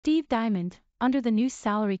Steve Diamond, under the new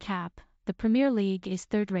salary cap, the Premier League is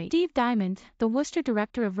third-rate. Steve Diamond, the Worcester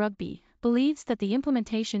director of rugby, believes that the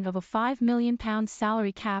implementation of a £5 million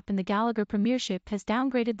salary cap in the Gallagher Premiership has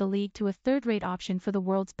downgraded the league to a third-rate option for the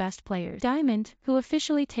world's best players. Diamond, who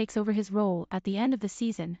officially takes over his role at the end of the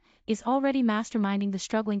season, is already masterminding the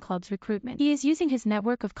struggling club's recruitment. He is using his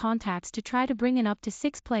network of contacts to try to bring in up to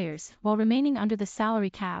 6 players while remaining under the salary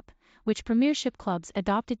cap, which Premiership clubs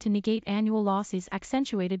adopted to negate annual losses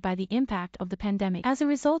accentuated by the impact of the pandemic. As a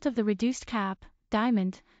result of the reduced cap,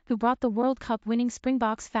 Diamond, who brought the World Cup winning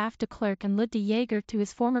Springboks Faf de Klerk and Lud de Jager to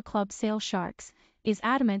his former club Sale Sharks, is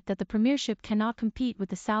adamant that the Premiership cannot compete with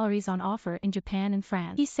the salaries on offer in Japan and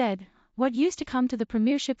France. He said, "What used to come to the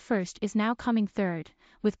Premiership first is now coming third,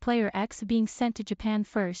 with player X being sent to Japan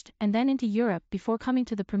first and then into Europe before coming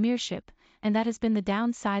to the Premiership, and that has been the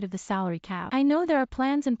downside of the salary cap. I know there are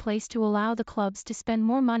plans in place to allow the clubs to spend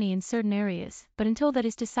more money in certain areas, but until that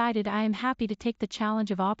is decided I am happy to take the challenge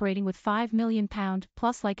of operating with £5 million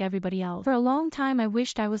plus like everybody else. For a long time I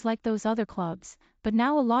wished I was like those other clubs, but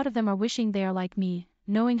now a lot of them are wishing they are like me,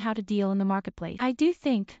 knowing how to deal in the marketplace. I do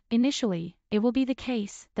think, initially, it will be the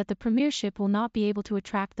case that the Premiership will not be able to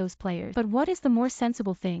attract those players. But what is the more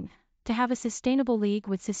sensible thing? To have a sustainable league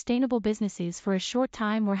with sustainable businesses for a short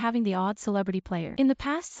time or having the odd celebrity player. In the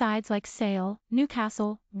past, sides like Sale,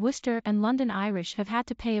 Newcastle, Worcester and London Irish have had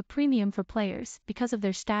to pay a premium for players because of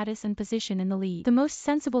their status and position in the league. The most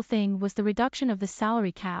sensible thing was the reduction of the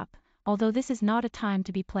salary cap, although this is not a time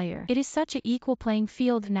to be player. It is such an equal playing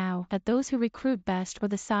field now that those who recruit best are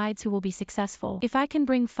the sides who will be successful. If I can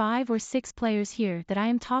bring 5 or 6 players here that I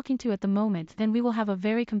am talking to at the moment, then we will have a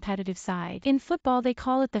very competitive side. In football they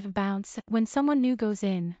call it the bounce, when someone new goes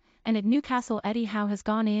in. And at Newcastle Eddie Howe has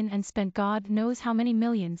gone in and spent God knows how many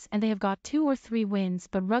millions and they have got 2 or 3 wins,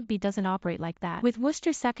 but rugby doesn't operate like that. With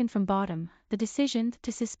Worcester second from bottom, the decision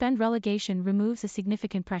to suspend relegation removes a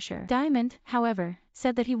significant pressure. Diamond, however,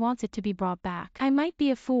 said that he wants it to be brought back. I might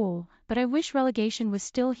be a fool, but I wish relegation was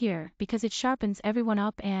still here because it sharpens everyone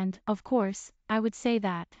up and, of course, I would say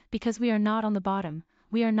that, because we are not on the bottom,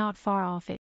 we are not far off it.